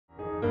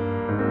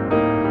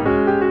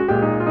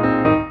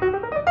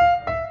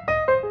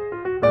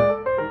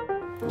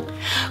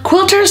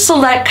Quilters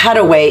Select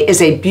Cutaway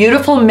is a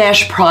beautiful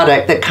mesh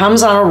product that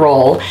comes on a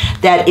roll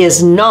that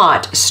is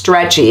not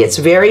stretchy. It's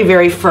very,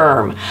 very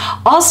firm.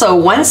 Also,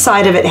 one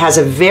side of it has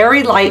a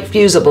very light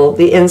fusible,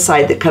 the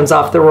inside that comes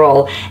off the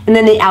roll, and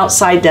then the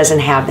outside doesn't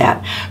have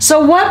that.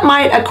 So what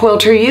might a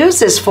quilter use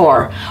this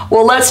for?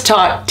 Well, let's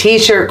talk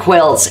t-shirt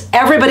quilts.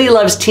 Everybody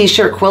loves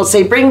t-shirt quilts.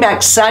 They bring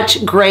back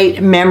such great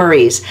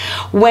memories.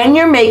 When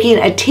you're making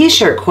a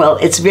t-shirt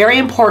quilt, it's very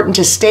important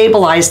to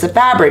stabilize the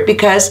fabric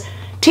because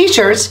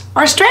t-shirts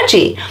are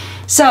stretchy.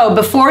 So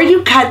before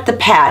you cut the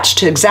patch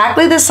to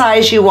exactly the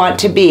size you want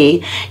to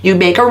be, you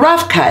make a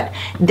rough cut.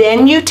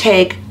 Then you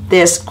take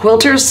this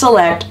Quilters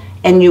Select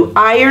and you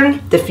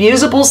iron the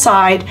fusible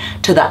side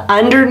to the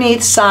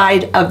underneath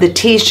side of the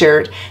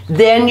t-shirt.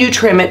 Then you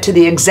trim it to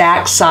the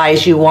exact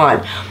size you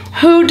want.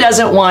 Who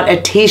doesn't want a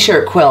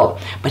t-shirt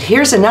quilt? But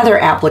here's another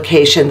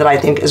application that I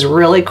think is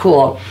really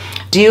cool.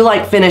 Do you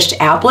like finished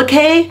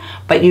applique,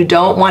 but you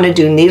don't want to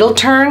do needle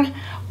turn?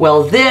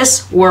 Well,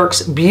 this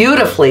works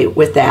beautifully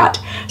with that.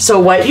 So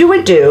what you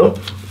would do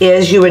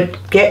is you would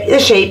get the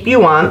shape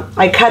you want.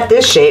 I cut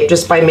this shape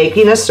just by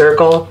making a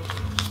circle,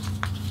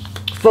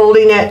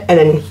 folding it, and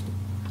then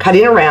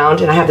cutting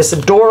around. And I have this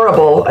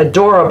adorable,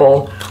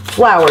 adorable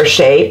flower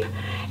shape.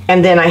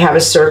 And then I have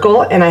a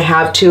circle and I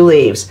have two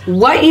leaves.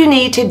 What you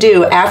need to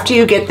do after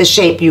you get the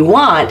shape you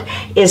want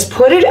is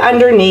put it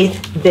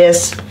underneath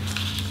this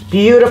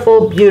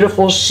beautiful,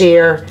 beautiful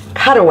sheer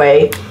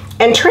cutaway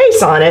and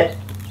trace on it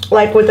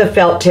like with a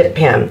felt tip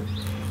pen.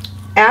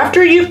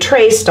 After you've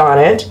traced on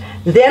it,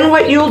 then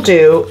what you'll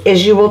do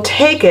is you will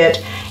take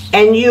it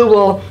and you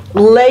will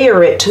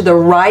layer it to the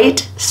right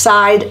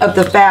side of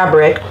the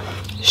fabric,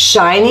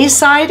 shiny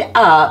side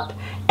up,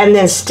 and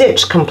then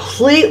stitch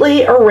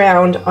completely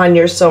around on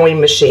your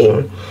sewing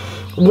machine.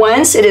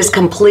 Once it is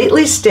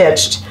completely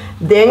stitched,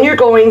 then you're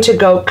going to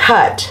go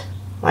cut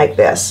like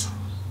this,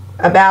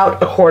 about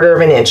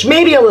 1/4 inch,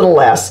 maybe a little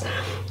less.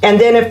 And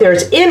then if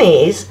there's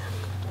innies,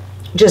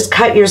 just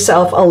cut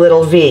yourself a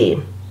little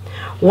V.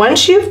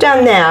 Once you've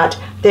done that,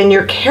 then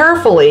you're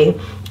carefully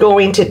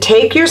going to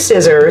take your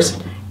scissors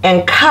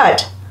and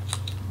cut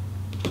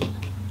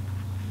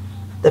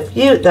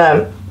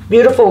the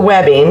beautiful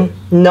webbing,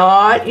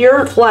 not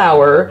your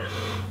flower,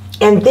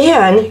 and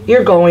then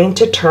you're going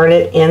to turn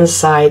it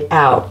inside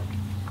out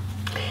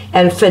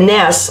and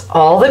finesse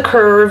all the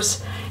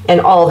curves and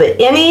all the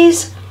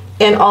innies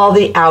and all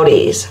the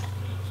outies.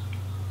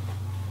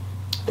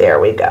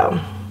 There we go.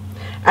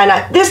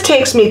 And this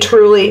takes me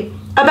truly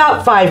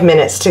about 5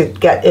 minutes to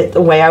get it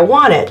the way I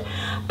want it.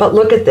 But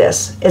look at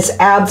this, it's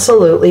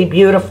absolutely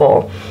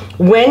beautiful.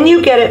 When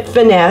you get it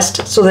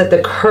finessed so that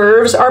the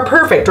curves are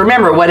perfect,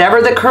 remember,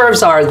 whatever the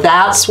curves are,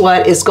 that's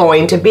what is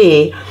going to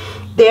be.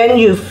 Then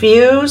you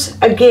fuse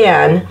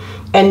again,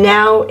 and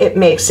now it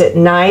makes it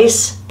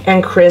nice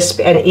and crisp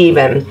and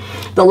even.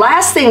 The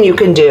last thing you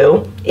can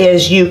do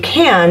is you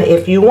can,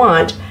 if you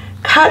want,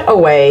 cut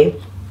away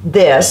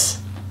this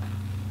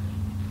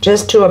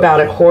just to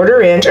about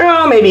 1/4 inch,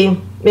 or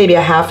maybe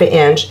a 1/2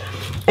 inch,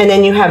 and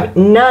then you have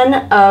none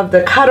of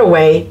the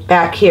cutaway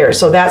back here.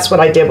 So that's what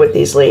I did with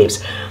these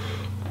leaves.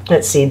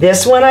 Let's see,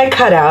 this one I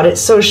cut out.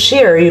 It's so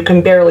sheer you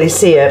can barely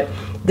see it.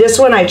 This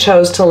one I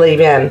chose to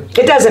leave in.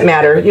 It doesn't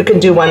matter, you can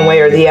do one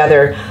way or the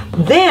other.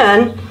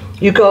 Then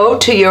you go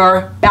to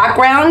your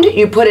background,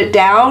 you put it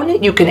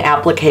down, you can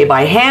applique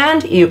by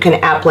hand, you can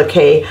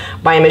applique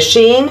by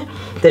machine.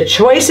 The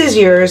choice is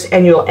yours,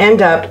 and you'll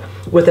end up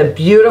with a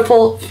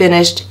beautiful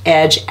finished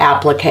edge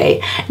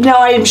applique. Now,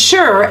 I am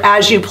sure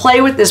as you play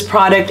with this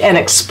product and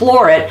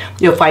explore it,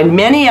 you'll find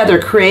many other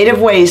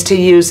creative ways to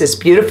use this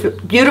beautiful,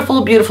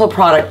 beautiful, beautiful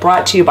product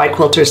brought to you by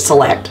Quilters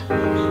Select.